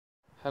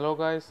Hello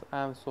guys, I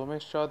am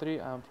Somesh Chaudhary.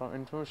 I am from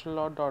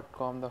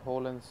informationlaw.com, the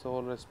whole and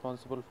soul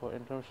responsible for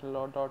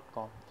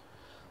informationlaw.com.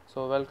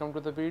 So welcome to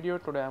the video.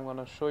 Today I am going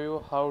to show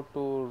you how to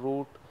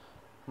root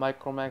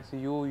Micromax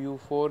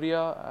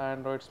YUphoria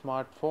Android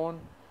smartphone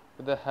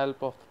with the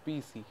help of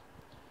PC.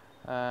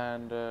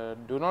 And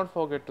do not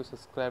forget to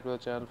subscribe to the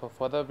channel for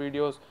further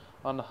videos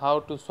on how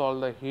to solve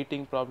the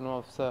heating problem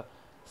of the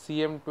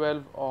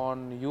CM12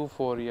 on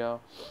YUphoria,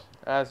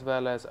 as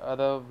well as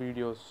other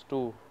videos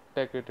too,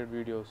 tech related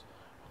videos.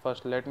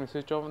 First let me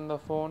switch on the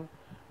phone.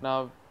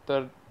 Now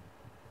the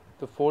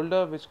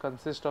folder which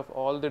consists of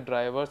all the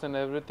drivers and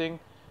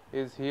everything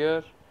is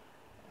here.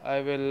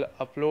 I will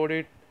upload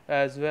it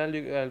as well.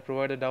 I'll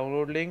provide a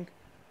download link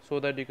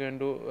so that you can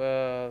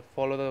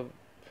follow the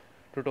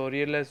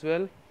tutorial as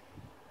well.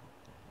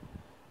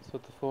 So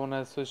the phone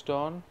has switched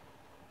on.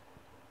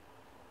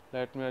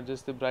 Let me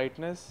adjust the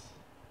brightness.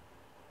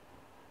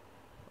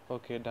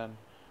 Okay, done.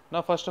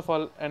 Now first of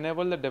all,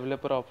 enable the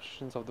developer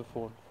options of the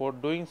phone. For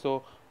doing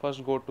so,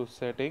 first go to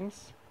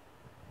settings,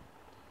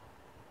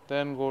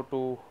 then go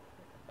to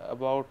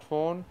about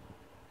phone,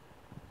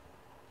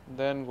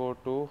 then go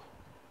to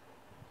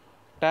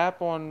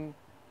tap on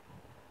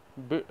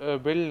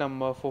build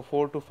number for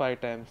 4 to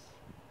 5 times.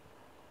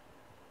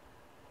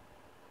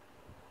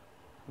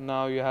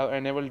 Now you have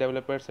enabled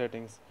developer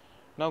settings.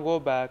 Now go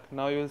back.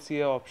 Now you will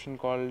see an option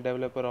called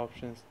developer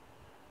options.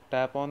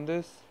 Tap on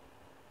this.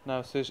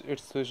 Now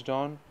it's switched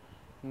on.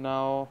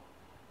 Now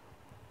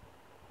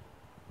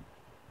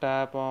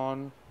tap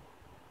on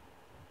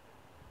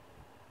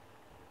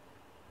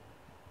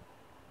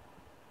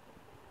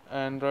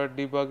Android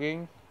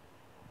debugging.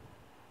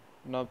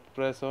 Now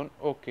press on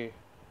OK.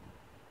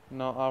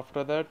 Now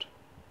after that,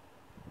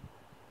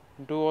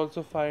 do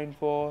also find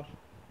for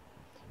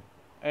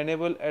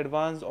enable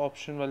advanced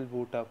option while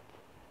boot up.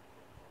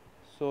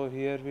 So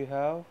here we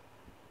have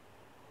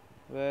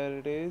where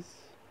it is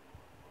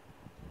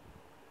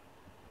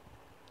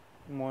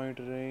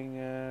monitoring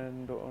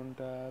and on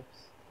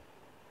tabs,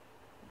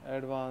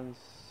 advanced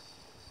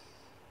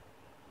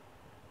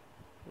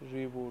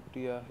reboot.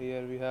 Yeah,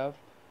 here we have,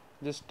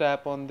 just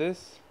tap on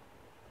this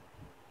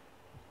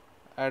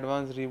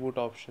advanced reboot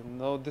option.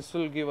 Now this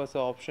will give us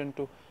an option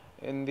to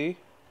in the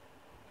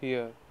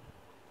here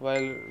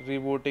while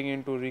rebooting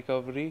into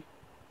recovery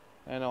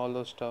and all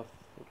those stuff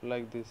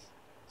like this,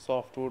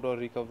 soft boot or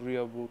recovery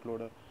or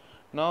bootloader.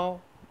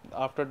 Now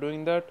after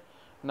doing that,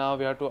 now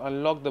we have to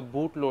unlock the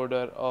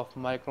bootloader of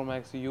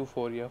Micromax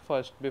YUphoria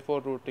first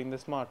before rooting the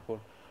smartphone.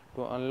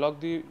 To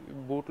unlock the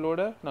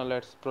bootloader, now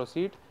let's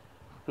proceed.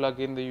 Plug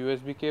in the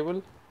USB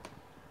cable.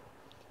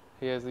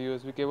 Here's the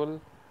USB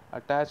cable.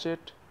 Attach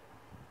it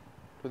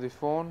to the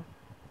phone.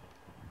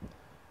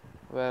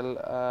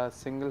 Well,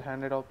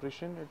 single-handed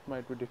operation, it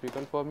might be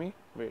difficult for me.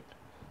 Wait,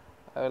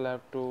 I will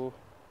have to,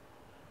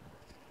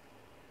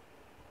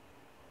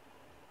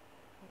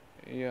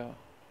 yeah.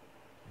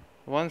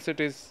 Once it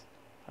is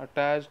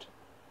attached,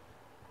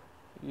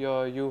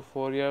 your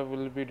YUphoria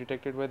will be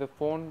detected by the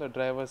phone. The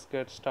drivers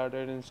get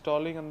started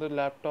installing on the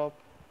laptop.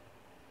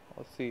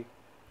 See,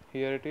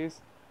 here it is.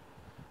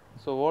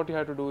 So what you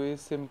have to do is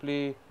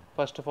simply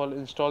first of all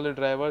install the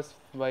drivers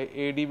by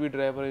ADB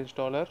driver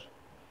installer.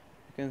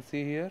 You can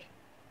see here.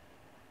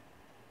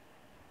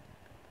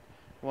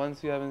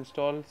 Once you have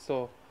installed,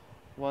 so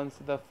once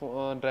the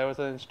drivers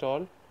are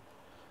installed,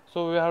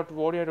 so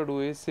what you have to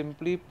do is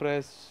simply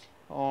press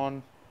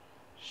on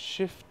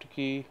shift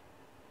key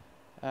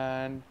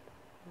and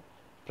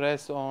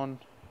press on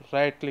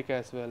right click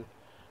as well.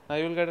 Now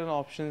you will get an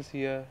options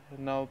here.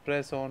 Now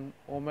press on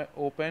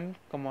open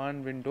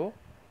command window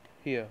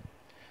here.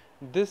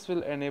 This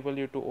will enable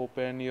you to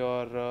open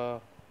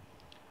your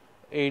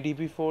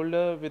ADB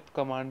folder with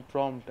command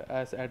prompt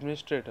as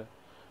administrator.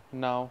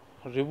 Now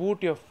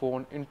reboot your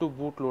phone into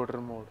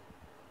bootloader mode.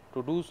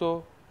 To do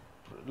so,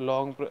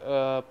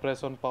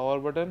 press on power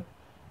button.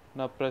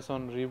 Now press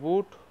on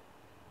reboot.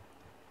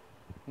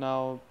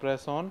 Now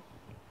press on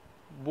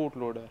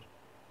bootloader.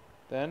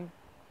 Then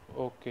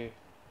OK.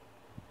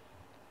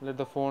 Let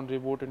the phone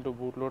reboot into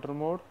bootloader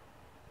mode.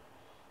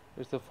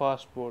 It's the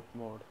fast boot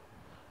mode.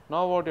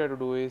 Now what you have to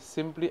do is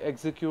simply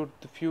execute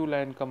the few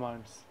line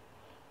commands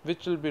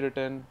which will be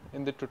written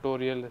in the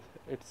tutorial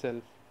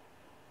itself.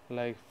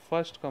 Like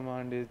first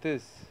command is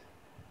this,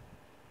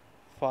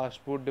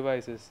 fast boot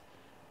devices.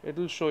 It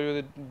will show you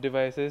the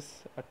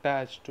devices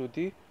attached to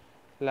the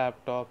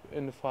laptop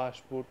in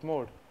fast boot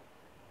mode.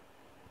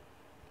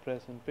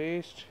 Press and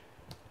paste.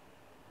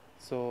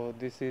 So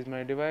this is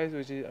my device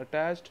which is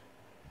attached,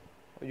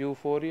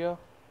 YUphoria.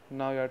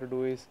 Now you have to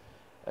do is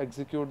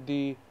execute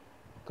the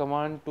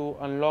command to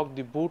unlock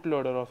the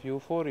bootloader of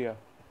YUphoria.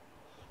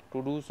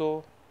 To do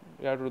so,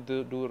 you have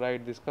to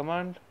write this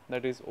command,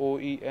 that is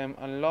OEM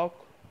unlock.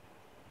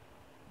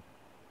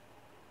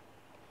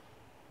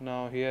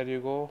 Now here you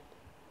go,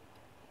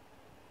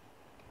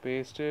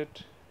 paste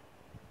it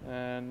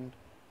and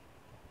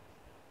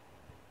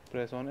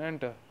press on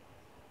enter.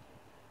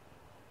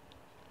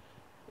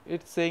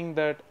 It's saying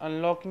that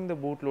unlocking the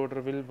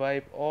bootloader will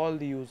wipe all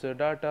the user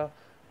data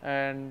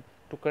and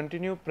To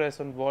continue, press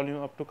on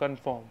volume up to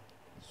confirm.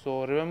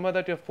 So remember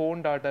that your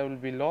phone data will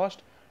be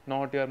lost,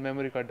 not your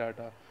memory card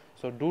data.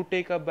 So do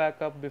take a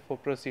backup before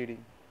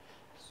proceeding.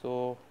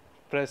 So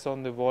press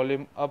on the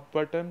volume up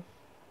button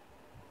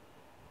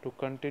to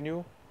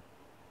continue.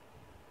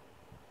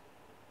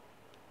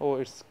 Oh,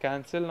 it's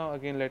cancel now.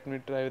 Again, let me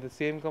try with the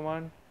same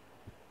command.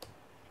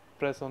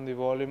 Press on the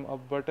volume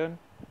up button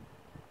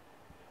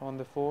on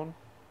the phone.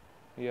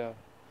 Yeah,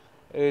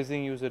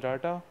 erasing user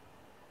data.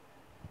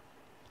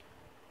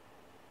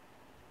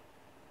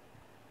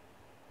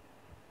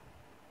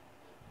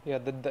 Yeah,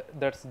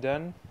 that's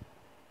done.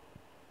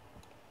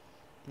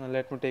 Now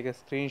let me take a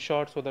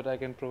screenshot so that I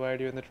can provide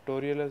you in the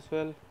tutorial as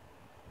well.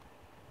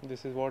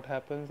 This is what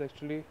happens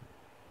actually.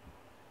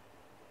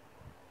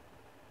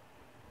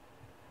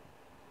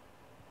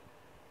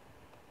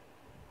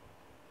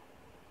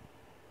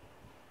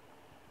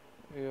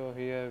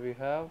 Here we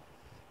have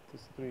the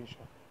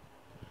screenshot.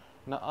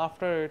 Now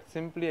after it,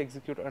 simply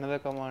execute another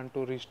command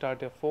to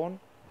restart your phone.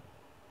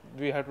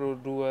 We have to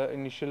do an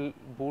initial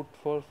boot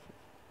for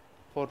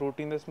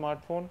rooting the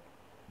smartphone.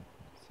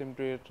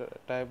 Simply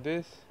type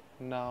this.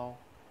 Now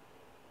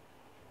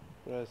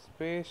press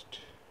paste,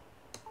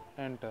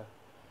 enter.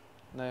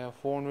 Now your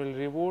phone will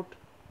reboot.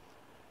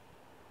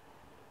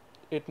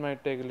 It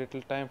might take a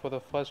little time for the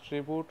first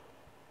reboot.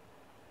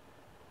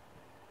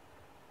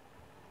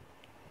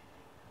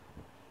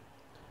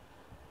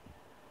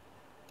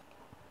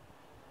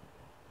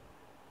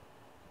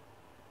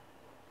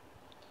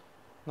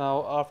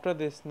 Now after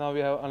this, now we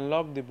have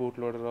unlocked the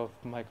bootloader of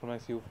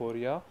Micromax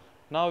YUphoria.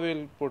 Now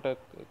we'll put a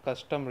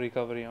custom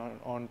recovery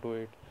onto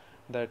it,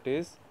 that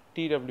is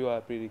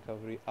TWRP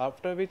recovery,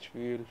 after which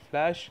we will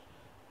flash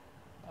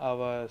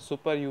our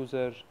super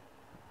user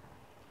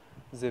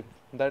zip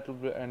that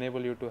will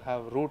enable you to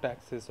have root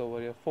access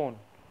over your phone.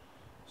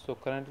 So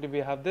currently we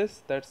have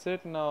this, that's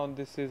it. Now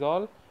this is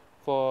all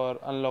for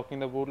unlocking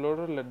the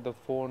bootloader. Let the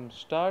phone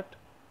start.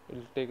 It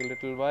will take a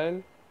little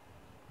while.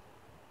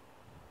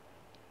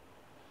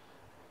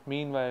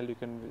 Meanwhile, you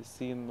can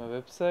see in my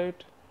website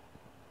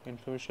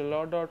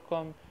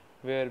informationlaw.com,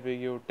 where we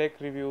give tech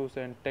reviews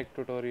and tech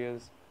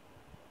tutorials.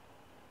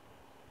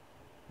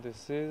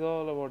 This is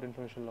all about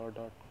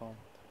informationlaw.com.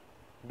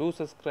 Do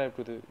subscribe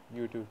to the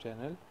YouTube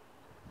channel.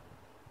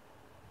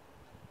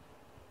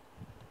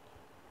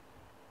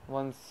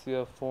 Once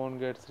your phone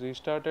gets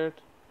restarted,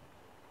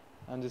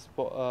 I'm just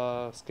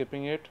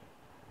skipping it.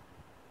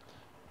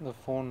 The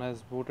phone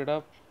has booted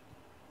up.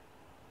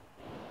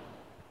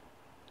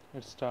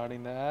 It's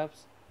starting the apps.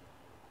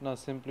 Now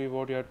simply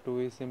what you have to do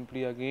is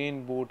simply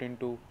again boot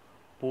into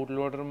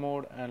bootloader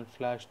mode and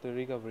flash the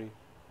recovery.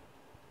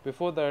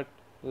 Before that,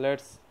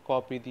 let's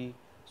copy the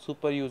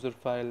super user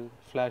file,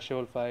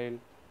 flashable file,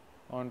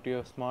 onto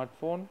your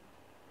smartphone.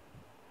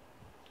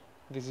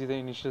 This is the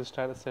initial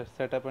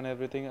setup and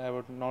everything. I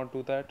would not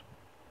do that.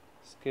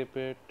 Skip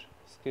it,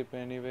 skip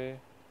anyway,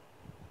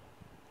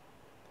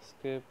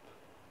 skip,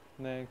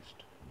 next,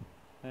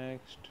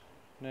 next,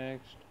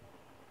 next,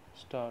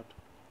 start.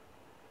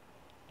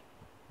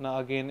 Now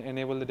again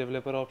enable the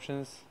developer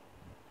options.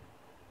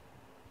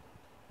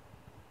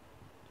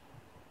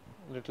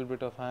 Little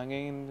bit of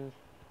hanging in this,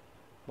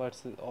 but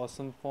it's an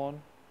awesome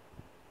phone.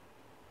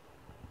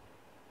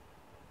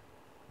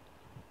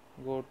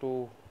 Go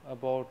to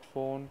about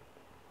phone,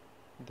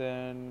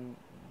 then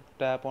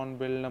tap on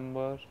build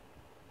number.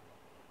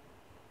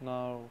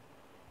 Now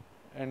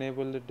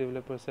enable the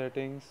developer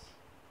settings,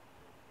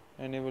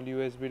 enable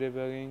USB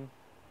debugging.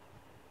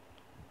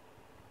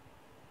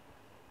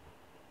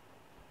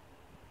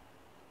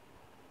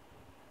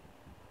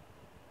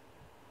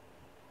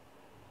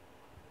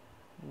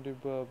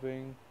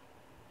 Debugging.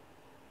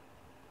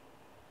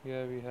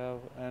 Here we have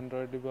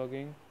Android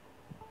debugging.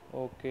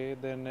 Okay,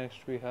 then next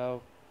we have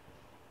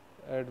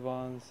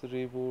advanced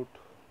reboot.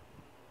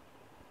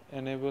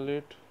 Enable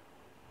it.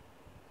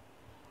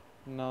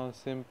 Now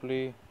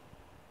simply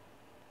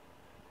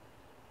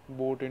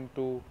boot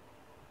into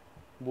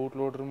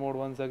bootloader mode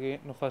once again.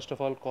 Now first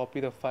of all, copy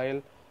the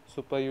file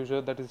super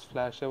user that is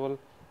flashable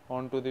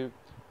onto the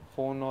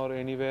phone or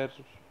anywhere.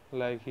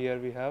 Like here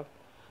we have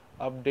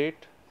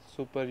update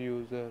super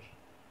user.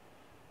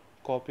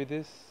 Copy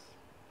this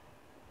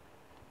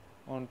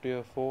onto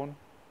your phone.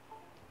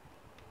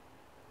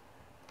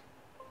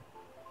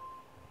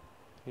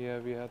 Here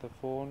we have the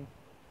phone,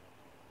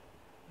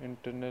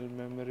 internal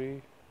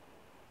memory,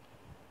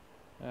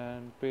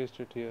 and paste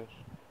it here.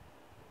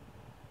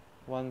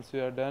 Once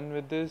you are done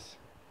with this,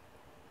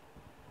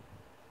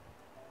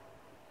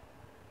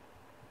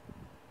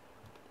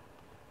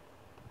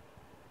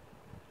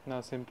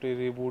 now simply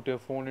reboot your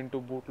phone into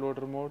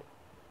bootloader mode.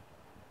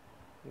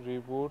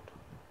 Reboot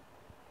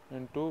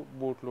into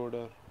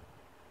bootloader.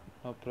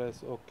 Now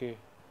press OK.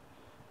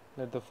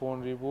 Let the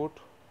phone reboot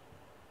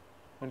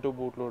into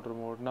bootloader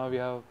mode.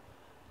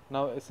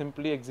 Now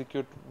simply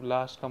execute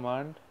last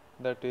command,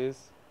 that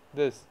is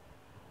this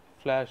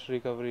flash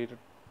recovery.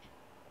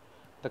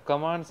 The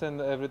commands and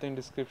everything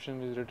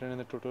description is written in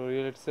the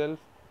tutorial itself.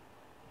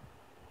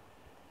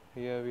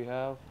 Here we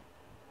have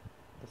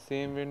the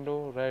same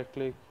window, right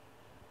click,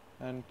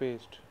 and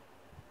paste.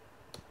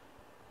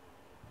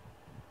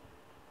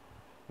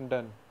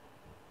 Done.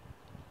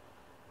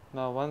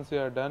 Now once you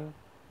are done,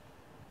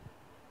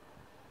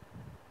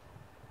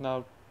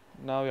 now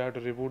you have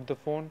to reboot the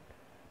phone.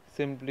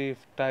 Simply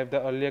type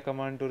the earlier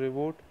command to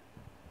reboot.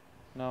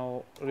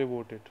 Now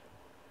reboot it.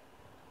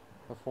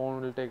 The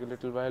phone will take a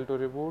little while to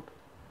reboot.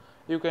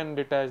 You can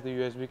detach the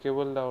USB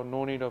cable. Now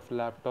no need of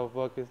laptop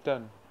work is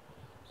done.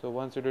 So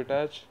once you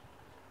detach,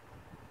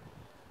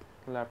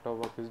 laptop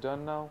work is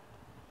done. Now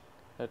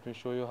let me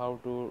show you how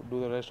to do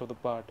the rest of the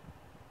part.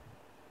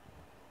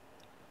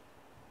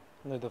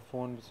 Let the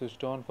phone be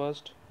switched on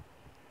first.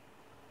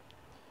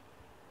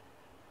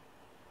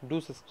 Do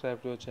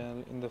subscribe to our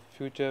channel. In the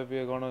future we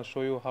are gonna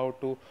show you how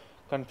to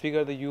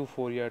configure the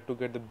YUphoria to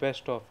get the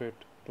best of it,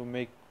 to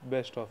make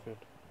best of it.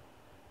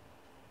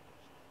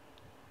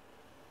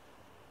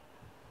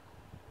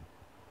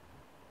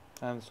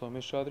 I am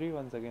Somesh Chaudhary.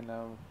 Once again,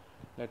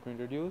 let me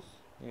introduce.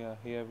 Yeah,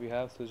 here we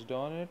have switched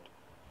on it.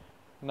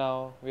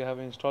 Now we have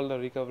installed the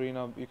recovery.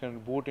 Now you can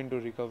boot into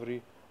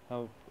recovery.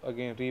 Now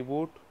again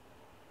reboot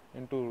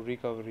into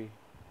recovery.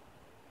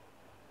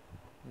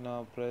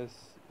 Now press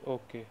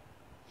OK.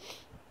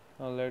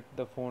 Now let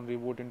the phone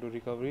reboot into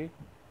recovery,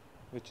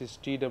 which is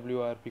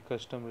TWRP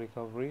custom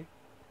recovery.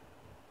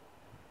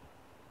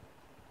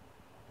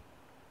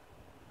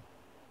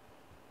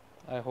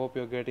 I hope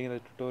you're getting the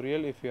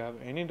tutorial. If you have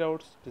any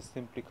doubts, just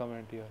simply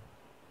comment here.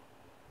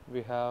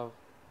 We have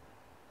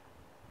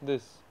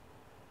this.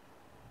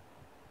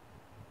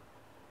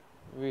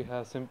 We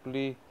have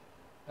simply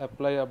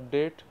apply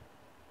update.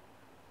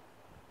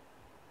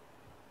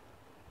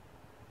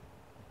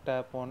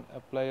 Tap on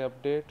apply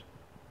update.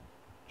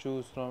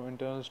 Choose from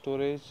internal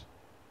storage.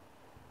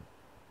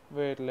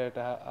 Wait,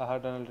 I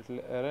have done a little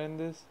error in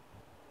this.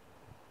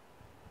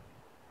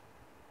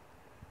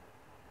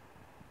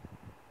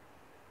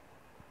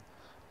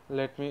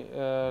 Let me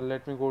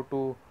go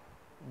to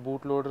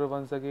bootloader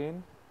once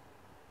again.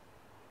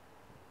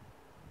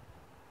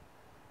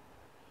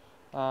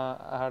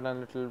 I had a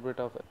little bit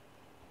of,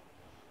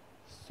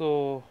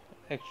 so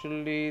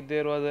actually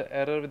there was an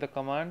error with the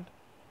command.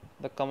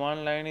 The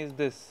command line is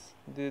this,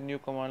 the new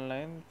command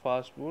line,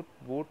 fast boot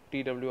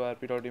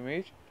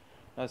twrp.image.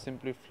 Now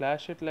simply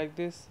flash it like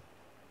this.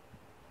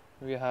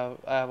 I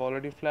have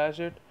already flashed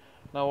it.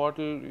 Now what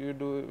will you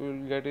do? You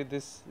will get it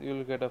this. You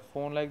will get a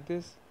phone like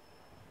this.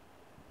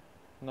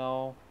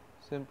 Now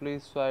simply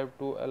swipe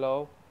to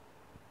allow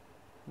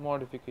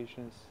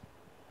modifications.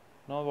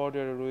 Now what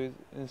you have to do is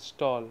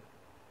install.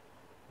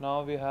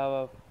 Now we have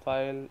a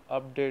file,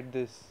 update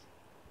this.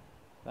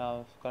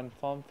 Now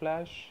confirm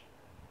flash,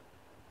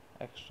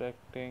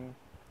 extracting,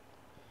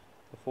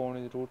 the phone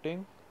is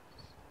rooting,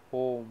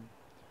 home.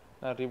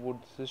 Now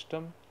reboot the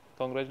system.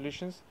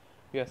 Congratulations,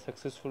 you have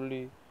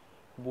successfully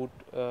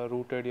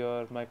rooted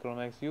your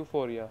Micromax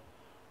YUphoria.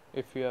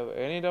 If you have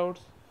any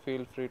doubts,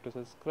 feel free to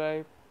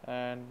subscribe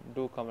and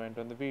do comment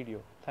on the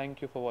video.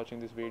 Thank you for watching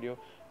this video.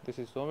 This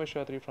is Somesh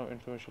Chaudhary from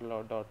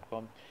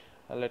informationlaw.com.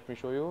 Let me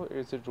show you,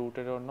 is it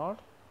rooted or not.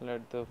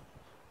 Let the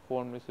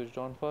phone be switched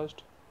on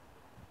first.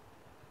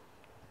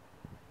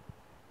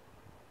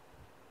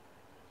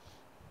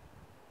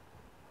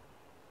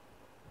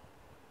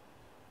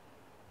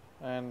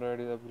 Android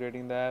is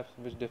upgrading the apps,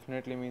 which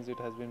definitely means it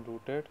has been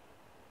rooted.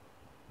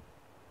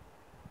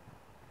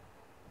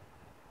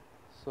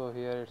 So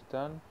here it's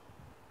done.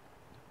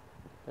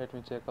 Let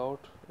me check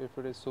out if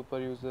it is super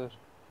user.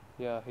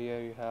 Yeah, here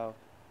you have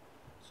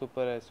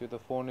super SU. The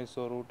phone is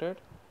so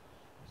rooted.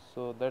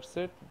 So that's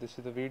it. This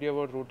is the video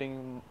about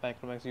rooting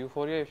Micromax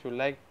YUphoria. If you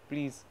like,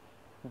 please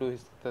do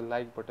hit the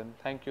like button.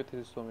 Thank you.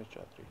 This is Somesh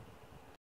Chaudhary.